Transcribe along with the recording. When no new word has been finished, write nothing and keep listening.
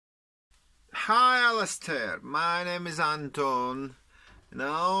Hi Alistair, my name is Anton.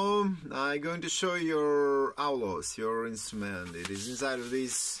 Now I'm going to show you your aulos, your instrument. It is inside of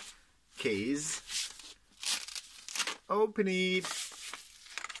this case. Open it.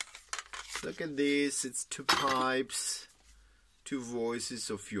 Look at this, it's two pipes, two voices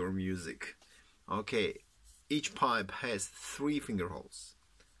of your music. Okay, each pipe has 3 finger holes.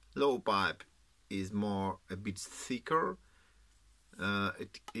 Low pipe is a bit thicker.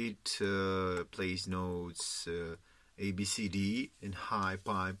 It plays notes A, B, C, D, and high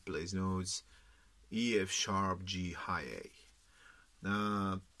pipe plays notes E, F sharp, G, high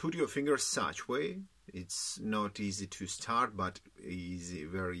A. Put your fingers such way. It's not easy to start, but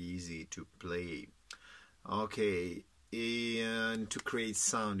very easy to play. Okay, and to create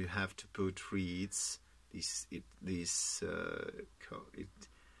sound, you have to put reeds. This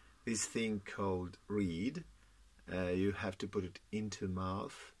thing called reed. You have to put it into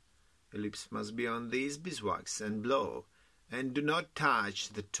mouth. Your lips must be on these beeswax and blow. And do not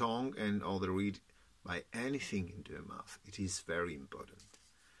touch the tongue and or the reed by anything into your mouth. It is very important.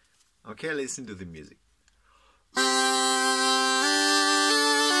 Okay, listen to the music.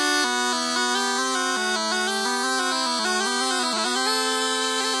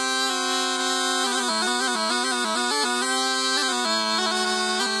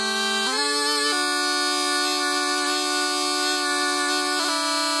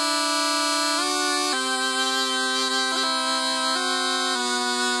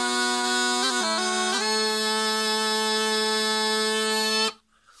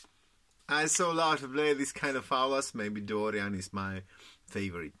 I so love to play this kind of aulos. Maybe Dorian is my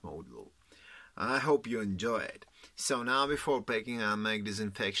favorite model. I hope you enjoy it. So now before packing, I'll make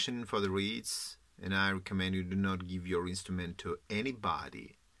disinfection for the reeds, and I recommend you do not give your instrument to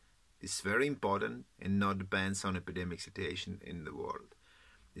anybody. It's very important and not depends on epidemic situation in the world.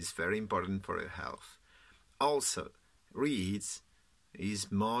 It's very important for your health. Also, reeds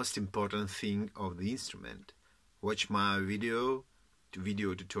is most important thing of the instrument. Watch my video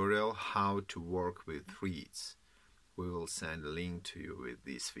tutorial how to work with reeds. We will send a link to you with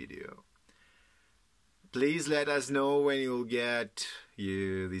this video. Please let us know when you'll get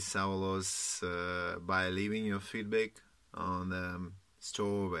this aulos by leaving your feedback on the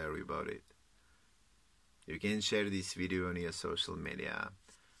store where we bought it. You can share this video on your social media.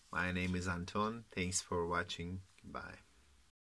 My name is Anton. Thanks for watching. Bye.